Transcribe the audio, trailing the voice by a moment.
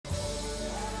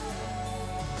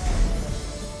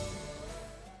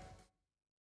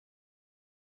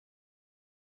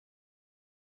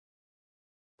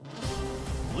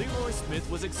Leroy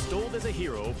Smith was extolled as a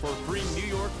hero for freeing New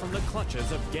York from the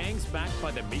clutches of gangs backed by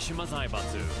the Mishima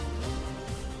Zaibatsu.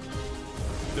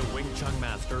 The Wing Chun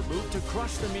master moved to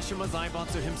crush the Mishima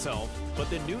Zaibatsu himself, but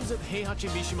the news of Heihachi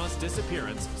Mishima's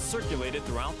disappearance circulated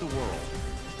throughout the world.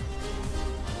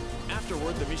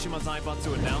 Afterward, the Mishima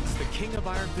Zaibatsu announced the King of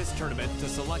Iron Fist tournament to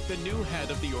select the new head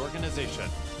of the organization.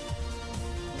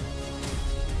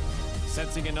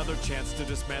 Sensing another chance to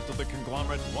dismantle the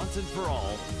conglomerate once and for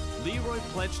all, Leroy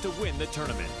pledged to win the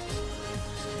tournament.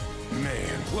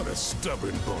 Man, what a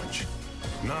stubborn bunch.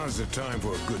 Now's the time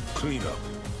for a good cleanup.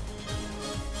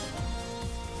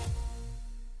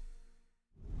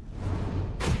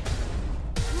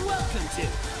 Welcome to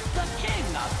the King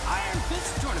of Iron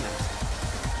Fist tournament.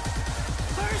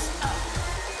 First up.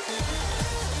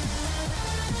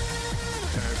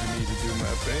 Time for me to do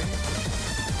my thing.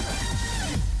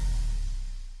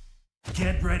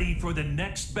 Get ready for the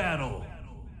next battle.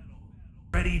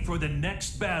 Ready for the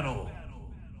next battle.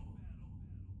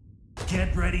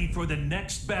 Get ready for the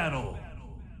next battle.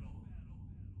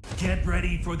 Get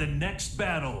ready for the next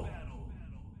battle.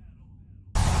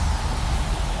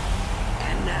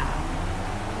 And now,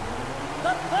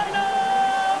 the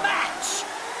final match.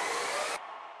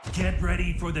 Get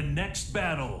ready for the next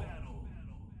battle.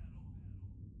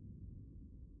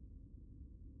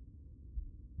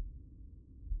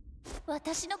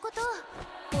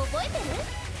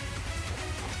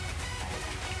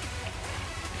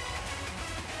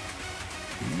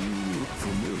 You look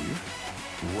familiar.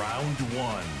 Round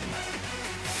one.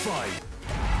 Fight.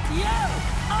 You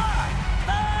are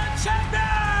the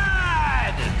champion!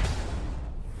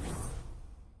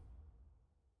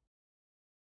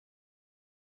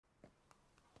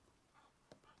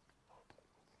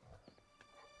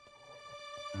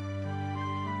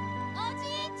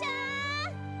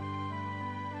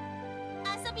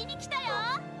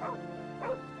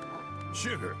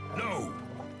 Sugar, no!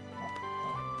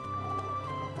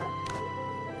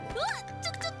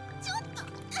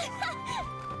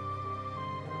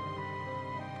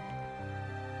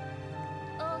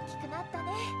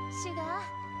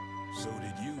 So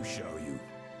did you, Xiaoyu.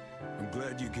 I'm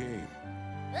glad you came.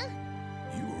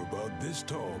 You were about this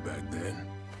tall back then.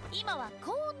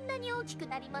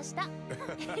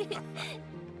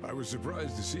 I was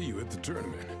surprised to see you at the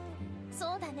tournament.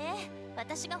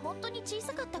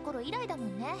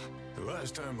 The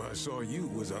last time I saw you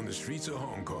was on the streets of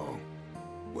Hong Kong.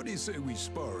 What do you say we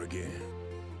spar again?